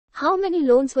How many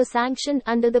loans were sanctioned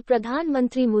under the Pradhan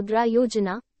Mantri Mudra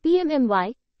Yojana,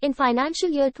 PMMY, in financial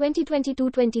year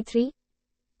 2022-23?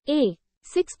 A.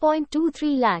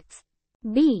 6.23 lakhs.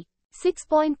 B.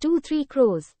 6.23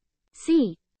 crores.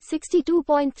 C.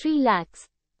 62.3 lakhs.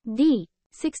 D.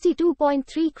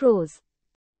 62.3 crores.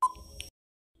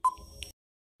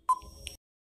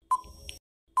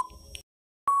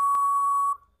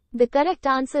 The correct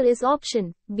answer is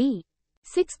option B.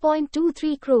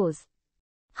 6.23 crores.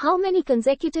 How many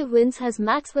consecutive wins has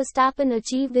Max Verstappen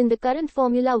achieved in the current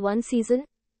Formula One season?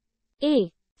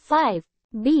 A. 5.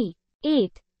 B.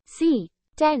 8. C.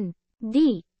 10.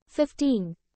 D.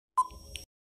 15.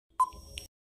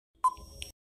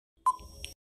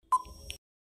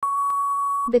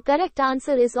 The correct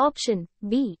answer is option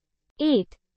B.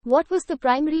 8. What was the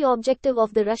primary objective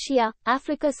of the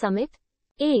Russia-Africa Summit?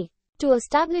 A. To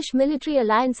establish military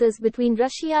alliances between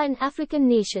Russia and African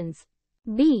nations.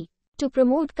 B. To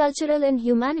promote cultural and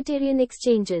humanitarian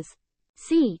exchanges.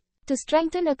 C. To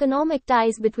strengthen economic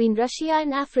ties between Russia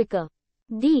and Africa.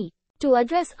 D. To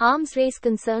address arms race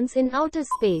concerns in outer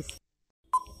space.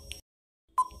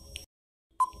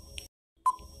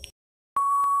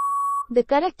 The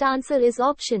correct answer is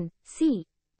option C.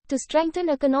 To strengthen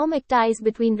economic ties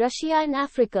between Russia and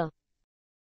Africa.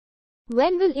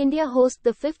 When will India host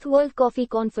the 5th World Coffee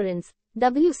Conference,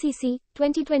 WCC,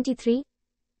 2023?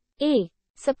 A.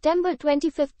 September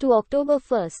 25th to October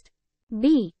 1st.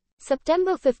 B.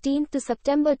 September 15th to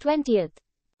September 20th.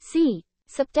 C.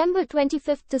 September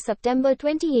 25th to September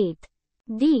 28th.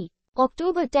 D.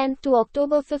 October 10th to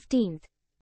October 15th.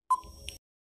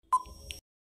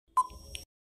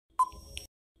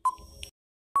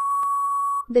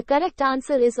 The correct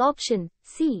answer is option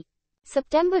C.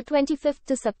 September 25th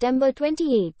to September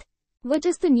 28th. What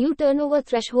is the new turnover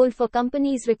threshold for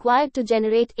companies required to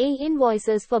generate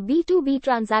invoices for B2B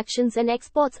transactions and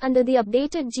exports under the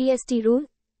updated GST rule?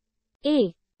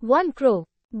 A. 1 crore.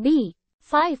 B.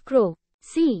 5 crore.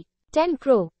 C. 10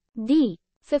 crore. D.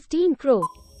 15 crore.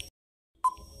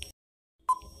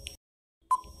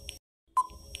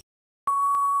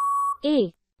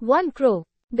 A. 1 crore.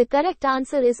 The correct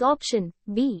answer is option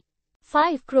B.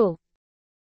 5 crore.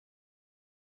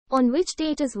 On which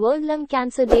date is World Lung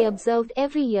Cancer Day observed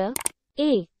every year?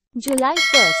 A. July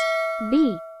 1st.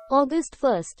 B. August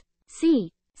 1st.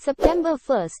 C. September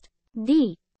 1st.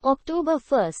 D. October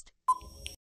 1st.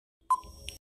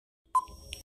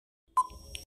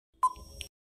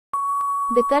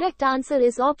 The correct answer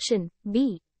is option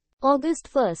B. August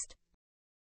 1st.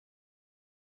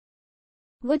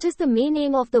 What is the main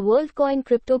aim of the WorldCoin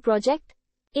crypto project?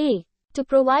 A. To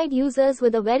provide users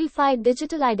with a verified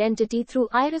digital identity through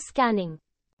iris scanning.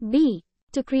 B.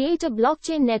 To create a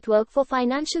blockchain network for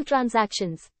financial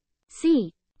transactions.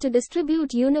 C. To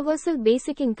distribute universal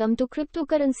basic income to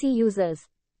cryptocurrency users.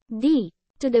 D.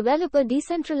 To develop a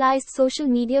decentralized social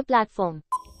media platform.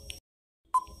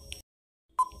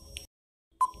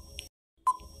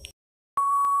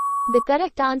 The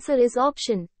correct answer is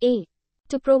option A.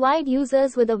 To provide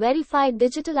users with a verified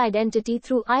digital identity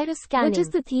through iris scanning. What is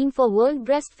the theme for World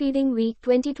Breastfeeding Week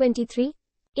 2023?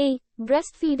 A.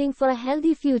 Breastfeeding for a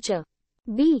healthy future.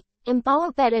 B.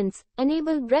 Empower parents,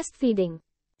 enable breastfeeding.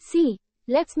 C.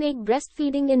 Let's make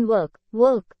breastfeeding in work.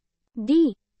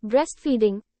 D.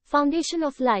 Breastfeeding, foundation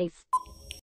of life.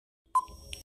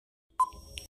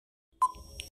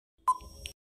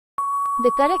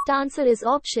 The correct answer is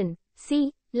option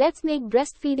C. Let's make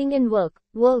breastfeeding in work.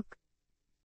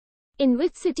 In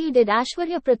which city did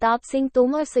Aishwarya Pratap Singh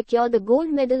Tomar secure the gold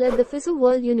medal at the FISU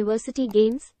World University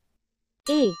Games?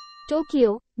 A.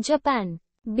 Tokyo, Japan.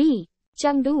 B.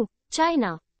 Chengdu,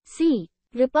 China. C.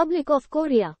 Republic of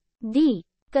Korea. D.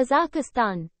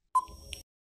 Kazakhstan.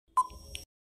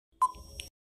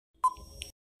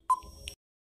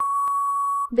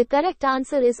 The correct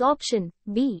answer is option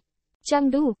B.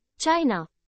 Chengdu, China.